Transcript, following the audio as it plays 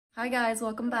Hi guys,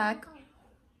 welcome back.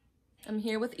 I'm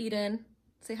here with Eden.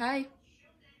 Say hi.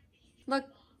 Look.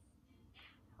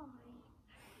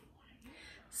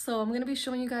 So I'm gonna be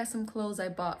showing you guys some clothes I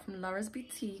bought from Laura's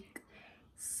Boutique.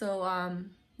 So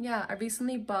yeah, I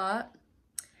recently bought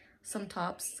some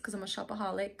tops because I'm a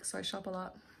shopaholic, so I shop a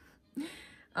lot.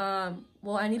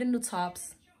 Well, I needed new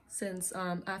tops since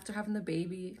after having the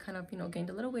baby, kind of, gained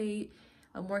a little weight.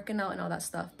 I'm working out and all that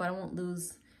stuff, but I won't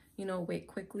lose weight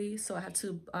quickly, so I had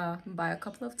to buy a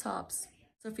couple of tops.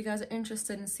 So if you guys are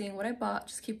interested in seeing what I bought,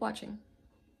 just keep watching.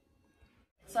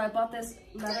 So I bought this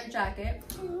leather jacket.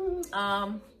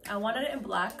 I wanted it in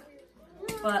black,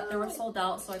 but they were sold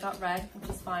out, so I got red, which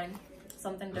is fine.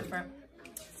 Something different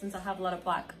since I have a lot of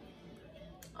black.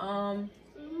 I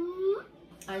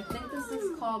think this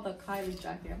is called the Kylie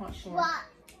jacket. I'm not sure.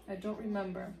 I don't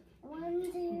remember.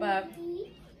 But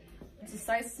it's a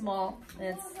size small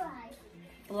and it's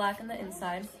black on the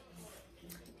inside.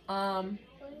 I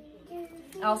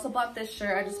also bought this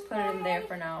shirt. I just put it in there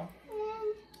for now.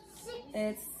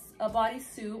 It's a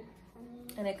bodysuit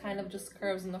and it kind of just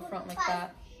curves in the front like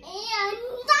that.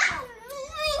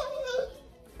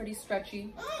 Pretty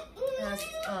stretchy. It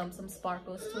has some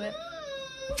sparkles to it.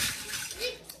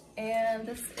 And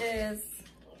this is,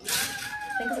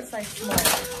 I think it's a size small.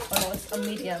 Oh no, it's a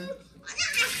medium.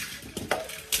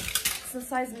 It's a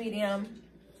size medium.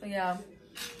 So yeah,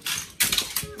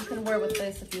 you can wear with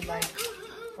this if you like,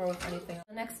 or with anything.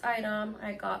 The next item,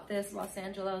 I got this Los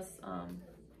Angeles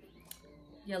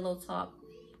yellow top.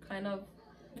 Kind of,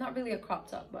 not really a crop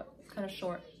top, but kind of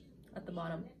short at the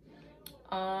bottom.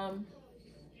 I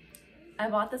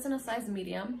bought this in a size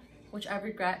medium, which I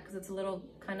regret because it's a little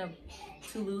kind of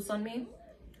too loose on me.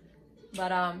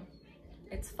 But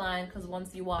it's fine because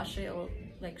once you wash it, it will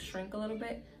like shrink a little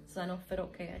bit. So I know fit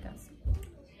okay, I guess.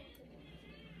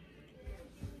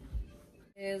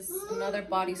 Is another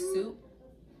bodysuit.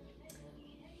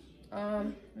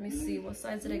 Let me see, what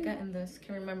size did I get in this?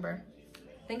 Can't remember.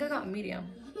 I think I got medium.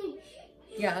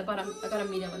 Yeah, I got a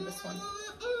medium in this one.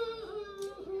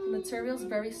 The material's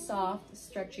very soft,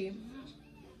 stretchy.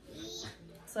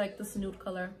 It's like this nude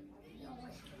color.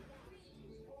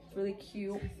 It's really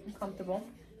cute and comfortable.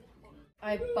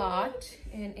 I bought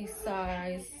in a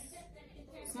size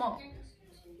small.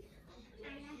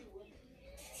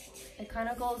 It kind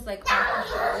of goes like off the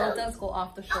shoulders. Well, it does go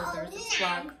off the shoulders. It's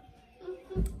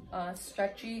black,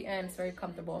 stretchy, and it's very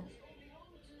comfortable.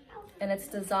 And it's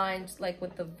designed like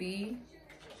with the V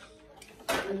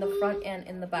in the front and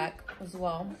in the back as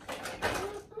well.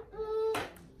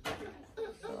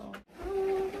 So,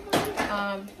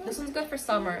 this one's good for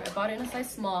summer. I bought it in a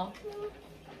size small.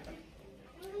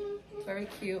 Very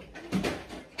cute.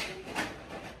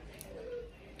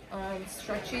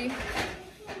 Stretchy.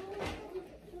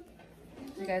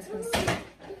 You guys can see,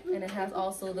 and it has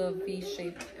also the V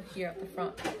shape here at the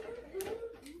front,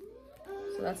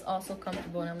 so that's also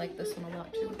comfortable, and I like this one a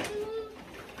lot too.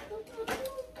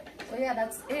 So yeah,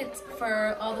 that's it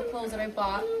for all the clothes that I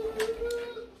bought.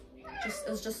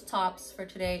 It's just tops for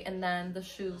today, and then the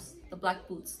shoes, the black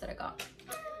boots that I got.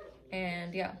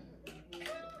 And yeah,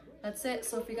 that's it.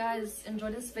 So if you guys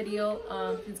enjoyed this video,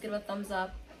 please give it a thumbs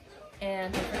up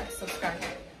and don't forget to subscribe.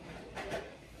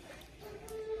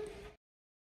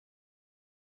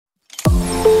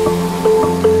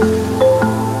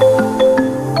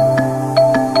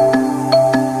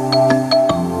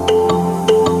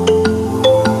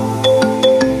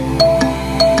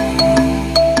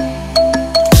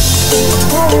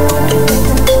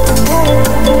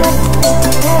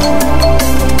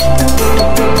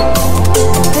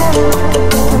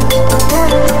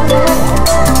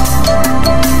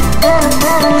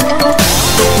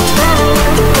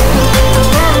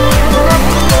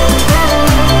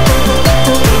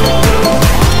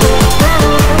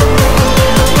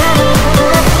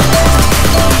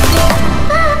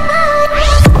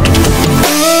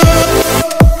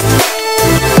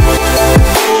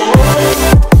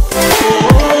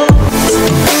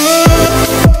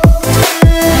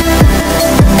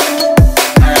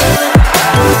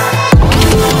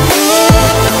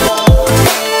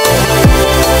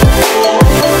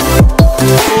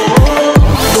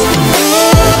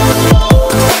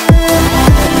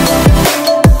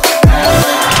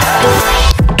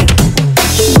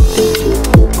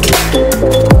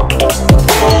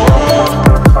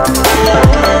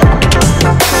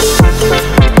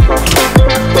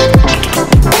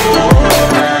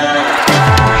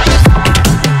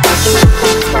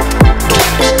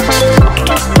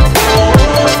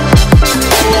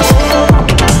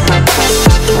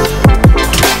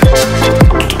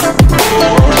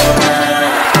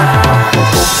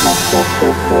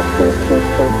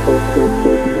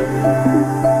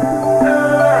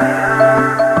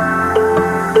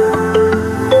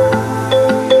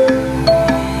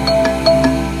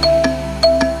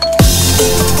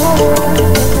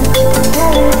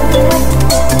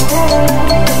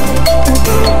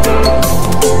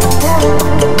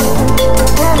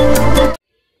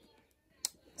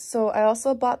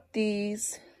 also bought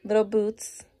these little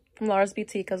boots from Laura's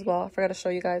Boutique as well. I forgot to show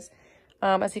you guys.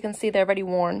 As you can see, they're already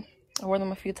worn. I wore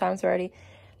them a few times already.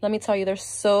 Let me tell you, they're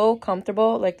so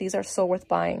comfortable. Like, these are so worth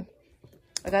buying.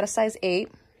 I got a size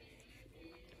 8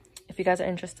 if you guys are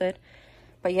interested.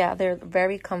 But yeah, they're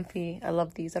very comfy. I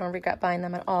love these. I don't regret buying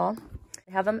them at all.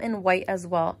 I have them in white as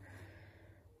well.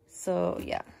 So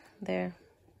yeah, they're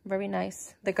very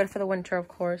nice. They're good for the winter, of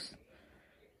course.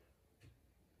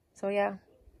 So yeah,